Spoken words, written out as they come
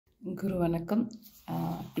குரு வணக்கம்.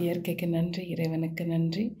 இயற்கைக்கு நன்றி, இறைவனுக்கு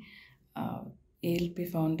நன்றி. ஏஎல்பி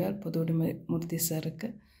ஃபவுண்டர் பொதுவுடைமூர்த்தி சாருக்கு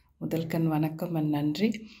முதல் கண் வணக்கம் அண்ட் நன்றி.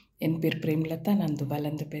 என் பேர் பிரேம்லதா, நான்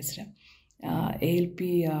துபாயிலேருந்து பேசுகிறேன்.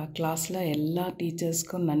 ஏஎல்பி கிளாஸில் எல்லா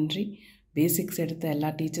டீச்சர்ஸ்க்கும் நன்றி. பேசிக்ஸ் எடுத்த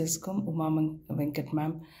எல்லா டீச்சர்ஸ்க்கும், உமா வெங்கட்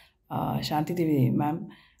மேம், சாந்தி தேவி மேம்,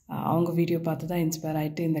 அவங்க வீடியோ பார்த்து தான் இன்ஸ்பயர்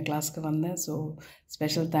ஆகிட்டு இந்த கிளாஸ்க்கு வந்தேன். So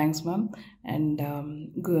special thanks ma'am. And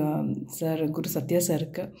sir குரு சத்யா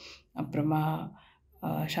சாருக்கு, அப்புறமா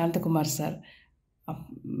Santhakumar sir,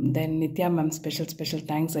 then Nithya ma'am, special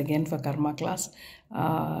thanks again for karma class.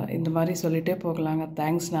 இந்த மாதிரி சொல்லிகிட்டே போகலாங்க.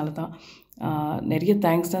 தேங்க்ஸ்னால தான் நிறைய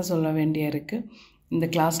தேங்க்ஸ் தான் சொல்ல வேண்டிய இருக்குது. இந்த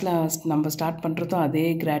கிளாஸில் நம்ம ஸ்டார்ட் பண்ணுறதும் அதே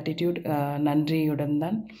கிராட்டிடியூட், நன்றியுடன்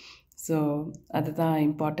தான். ஸோ அதுதான்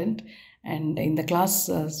இம்பார்ட்டண்ட். அண்ட் இந்த கிளாஸ்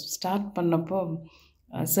ஸ்டார்ட் பண்ணப்போ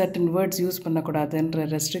certain words use பண்ணக்கூடாதுன்ற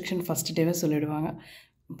restriction first டேவே சொல்லிவிடுவாங்க.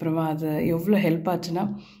 அப்புறமா அது எவ்வளோ ஹெல்ப் ஆச்சுன்னா,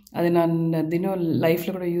 அது நான் தினம்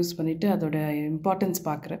லைஃப்பில் கூட யூஸ் பண்ணிவிட்டு அதோட இம்பார்ட்டன்ஸ்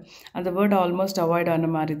பார்க்குறேன். அந்த வேர்டு ஆல்மோஸ்ட் அவாய்ட் ஆன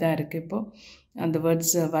மாதிரி தான் இருக்குது. இப்போது அந்த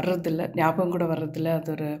வேர்ட்ஸ் வர்றதில்ல, ஞாபகம் கூட வர்றதில்ல.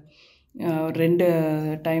 அது ஒரு 2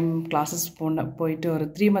 டைம் கிளாஸஸ் போயிட்டு ஒரு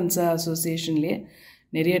 3 மந்த்ஸாக அசோசியேஷன்லேயே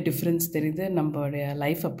நிறைய டிஃப்ரென்ஸ் தெரியுது நம்மளுடைய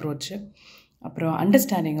லைஃப் அப்ரோச்சு. அப்புறம்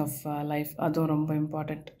அண்டர்ஸ்டாண்டிங் ஆஃப் லைஃப், அதுவும் ரொம்ப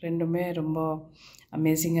இம்பார்ட்டண்ட். ரெண்டுமே ரொம்ப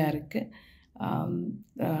அமேசிங்காக இருக்குது.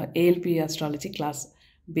 ஏஎல்பி அஸ்ட்ராலஜி கிளாஸ்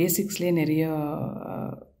பேசிக்ஸ்லேயே நிறைய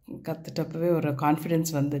கற்றுட்டப்பவே ஒரு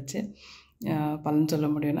கான்ஃபிடென்ஸ் வந்துச்சு, பலன் சொல்ல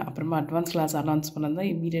முடியும்னு. அப்புறமா அட்வான்ஸ் கிளாஸ் அனௌன்ஸ்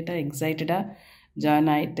பண்ணதான் இம்மீடியட்டாக எக்ஸைட்டடாக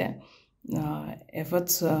ஜாயின் ஆகிட்டேன்.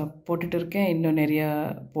 எஃபர்ட்ஸ் போட்டுட்டு இருக்கேன், இன்னும் நிறைய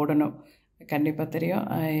போடணும், கண்டிப்பாக தெரியும்.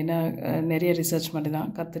 ஏன்னா நிறைய ரிசர்ச் பண்ணி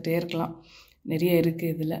தான் கற்றுட்டே இருக்கலாம், நிறைய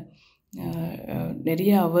இருக்குது இதில்.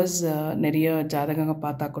 நிறைய ஹவர்ஸ், நிறைய ஜாதகங்க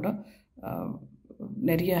பார்த்தா கூட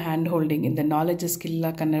நிறைய ஹேண்ட் ஹோல்டிங், இந்த நாலேஜை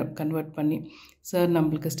ஸ்கில்லாக கன்வெர்ட் பண்ணி சார்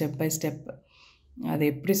நம்மளுக்கு ஸ்டெப் பை ஸ்டெப் அதை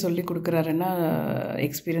எப்படி சொல்லி கொடுக்குறாருன்னா,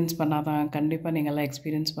 எக்ஸ்பீரியன்ஸ் பண்ணாதான். கண்டிப்பாக நீங்கள்லாம்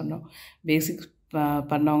எக்ஸ்பீரியன்ஸ் பண்ணோம். பேசிக்ஸ்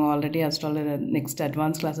பண்ணவங்க already astrologer next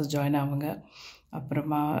advance classes join ஆகுங்க.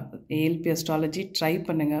 அப்புறமா ஏஎல்பி அஸ்ட்ராலஜி ட்ரை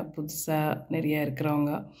பண்ணுங்கள், புதுசாக நிறைய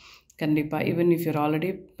இருக்கிறவங்க. கண்டிப்பாக even if your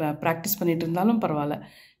already practice பண்ணிகிட்டு இருந்தாலும் பரவாயில்ல,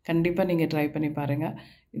 கண்டிப்பாக நீங்கள் ட்ரை பண்ணி பாருங்கள்.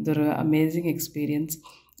 இது ஒரு அமேசிங் எக்ஸ்பீரியன்ஸ்.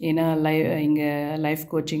 ஏன்னா இங்கே லைஃப்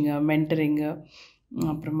கோச்சிங்கு, மென்டரிங்கு,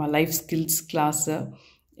 அப்புறமா லைஃப் ஸ்கில்ஸ் கிளாஸு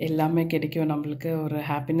எல்லாமே கிடைக்கும். நம்மளுக்கு ஒரு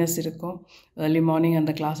ஹாப்பினஸ் இருக்கும். ஏர்லி மார்னிங்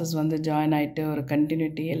அந்த கிளாஸஸ் வந்து ஜாயின் ஆகிட்டு ஒரு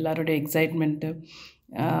கண்டினியூட்டி, எல்லாருடைய எக்ஸைட்மெண்ட்டு,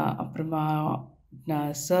 அப்புறமா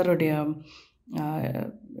சாருடைய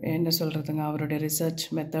என்ன சொல்கிறதுங்க, அவருடைய ரிசர்ச்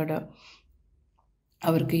மெத்தடு,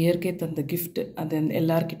 அவருக்கு இயற்கை தந்த கிஃப்ட், அது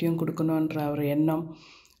எல்லார்கிட்டையும் கொடுக்கணுன்ற ஒரு எண்ணம்,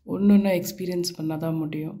 ஒன்று எக்ஸ்பீரியன்ஸ் பண்ணால் தான்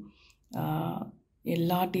முடியும்.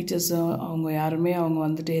 எல்லா டீச்சர்ஸும் அவங்க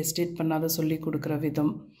வந்துட்டு ஹெசிடேட் பண்ணாத சொல்லி கொடுக்குற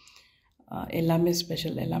விதம் எல்லாமே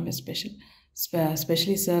ஸ்பெஷல்.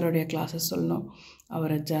 ஸ்பெஷலி சாருடைய கிளாஸஸ் சொல்லணும்.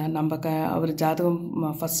 அவரை அவர் ஜாதகம்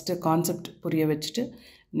ஃபஸ்ட்டு கான்செப்ட் புரிய வச்சுட்டு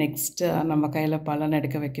நெக்ஸ்ட்டு நம்ம கையில் பலன்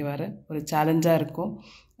எடுக்க வைக்குவார். ஒரு சேலஞ்சாக இருக்கும்,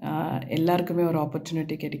 எல்லாருக்குமே ஒரு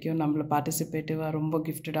ஆப்பர்ச்சுனிட்டி கிடைக்கும். நம்மளை பார்ட்டிசிபேட்டிவாக ரொம்ப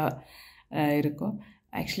கிஃப்டடாக இருக்கும்.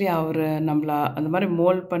 ஆக்சுவலி அவர் நம்மளை அந்த மாதிரி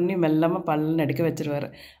மோல்ட் பண்ணி மெல்லாமல் பலன் எடுக்க வச்சுருவார்.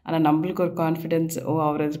 ஆனால் நம்மளுக்கு ஒரு கான்ஃபிடென்ஸ்,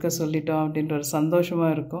 அவர் எதுக்க சொல்லிட்டோம் அப்படின்ற ஒரு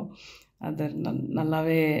சந்தோஷமாக இருக்கும். அது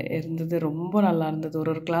நல்லாவே இருந்தது, ரொம்ப நல்லா இருந்தது.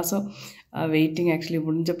 ஒரு கிளாஸும் வெயிட்டிங் ஆக்சுவலி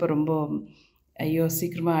முடிஞ்சப்போ ரொம்ப ஐயோ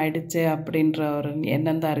சீக்கிரமாக ஆயிடுச்சே அப்படின்ற ஒரு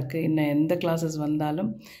எண்ணம் தான் இருக்குது. இன்னும் எந்த கிளாஸஸ்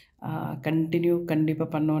வந்தாலும் கண்டிப்பாக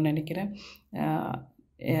பண்ணுவோன்னு நினைக்கிறேன்.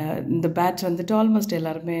 இந்த பேட்ச் வந்துட்டு ஆல்மோஸ்ட்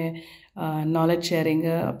எல்லாருமே நாலேஜ்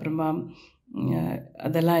ஷேரிங்கு அப்புறமா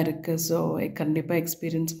அதெல்லாம் இருக்குது. ஸோ கண்டிப்பாக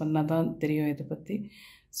எக்ஸ்பீரியன்ஸ் பண்ணால் தான் தெரியும் இதை பற்றி.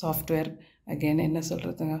 சாஃப்ட்வேர் அகெயின் என்ன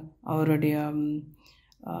சொல்கிறதுங்க,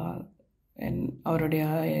 அவருடைய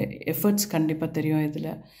எஃபர்ட்ஸ் கண்டிப்பாக தெரியும்.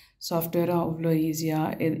 இதில் சாஃப்ட்வேரும் அவ்வளோ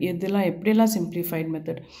ஈஸியாக, இதெல்லாம் எப்படியெல்லாம் சிம்ப்ளிஃபைட்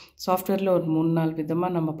மெத்தட். சாஃப்ட்வேரில் ஒரு 3-4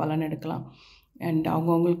 விதமாக நம்ம பலன் எடுக்கலாம். அண்ட்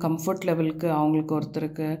அவங்கவுங்களுக்கு கம்ஃபர்ட் லெவலுக்கு, அவங்களுக்கு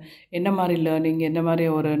ஒருத்தருக்கு என்ன மாதிரி லேர்னிங், என்ன மாதிரி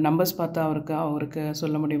ஒரு நம்பர்ஸ் பார்த்தா அவருக்கு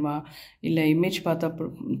சொல்ல முடியுமா, இல்லை இமேஜ் பார்த்தா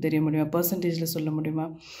தெரிய முடியுமா, பர்சன்டேஜில் சொல்ல முடியுமா.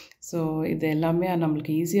 ஸோ இது எல்லாமே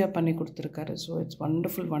நம்மளுக்கு ஈஸியாக பண்ணி கொடுத்துருக்காரு. So it's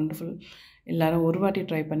wonderful. எல்லோரும் ஒரு வாட்டி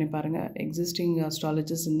ட்ரை பண்ணி பாருங்கள். எக்ஸிஸ்டிங்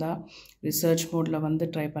அஸ்ட்ராலஜர்ஸ் இருந்தால் ரிசர்ச் மோடில் வந்து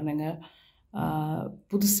ட்ரை பண்ணுங்கள்.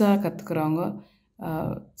 புதுசாக கற்றுக்குறவங்க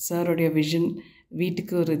சாருடைய விஷன்,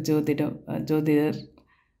 வீட்டுக்கு ஒரு ஜோதிடர்,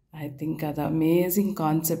 ஐ திங்க் அது அமேசிங்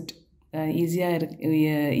கான்செப்ட்.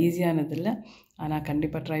 ஈஸியானதில்லை, ஆனால்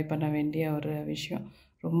கண்டிப்பாக ட்ரை பண்ண வேண்டிய ஒரு விஷயம்.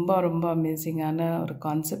 ரொம்ப அமேசிங்கான ஒரு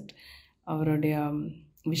கான்செப்ட். அவருடைய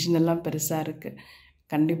விஷன் எல்லாம் பெருசாக இருக்குது,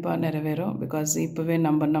 கண்டிப்பாக நிறைவேறும். பிகாஸ் இப்போவே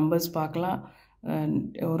நம்ம நம்பர்ஸ் பார்க்கலாம்,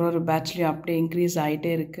 ஒரு பேட்ச்லேயும் அப்படியே இன்க்ரீஸ்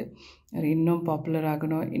ஆகிட்டே இருக்குது. இன்னும் பாப்புலர்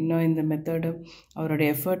ஆகணும். இன்னும் இந்த மெத்தடு அவரோட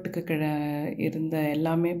எஃபர்ட்டுக்கு இருந்த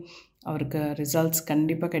எல்லாமே அவருக்கு ரிசல்ட்ஸ்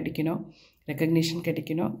கண்டிப்பாக கிடைக்கணும், ரெக்கக்னிஷன்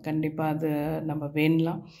கிடைக்கணும். கண்டிப்பாக அது நம்ம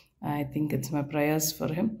வேணலாம். I think it's my prayers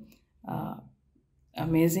for him.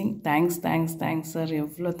 Amazing. Thanks sir.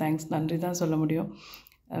 எவ்வளோ தேங்க்ஸ், நன்றி தான் சொல்ல முடியும்.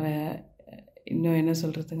 இன்னும் என்ன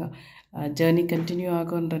சொல்கிறதுங்க, ஜேர்னி கண்டினியூ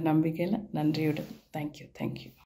ஆகுன்ற நம்பிக்கையில் நன்றியோடு. தேங்க்யூ.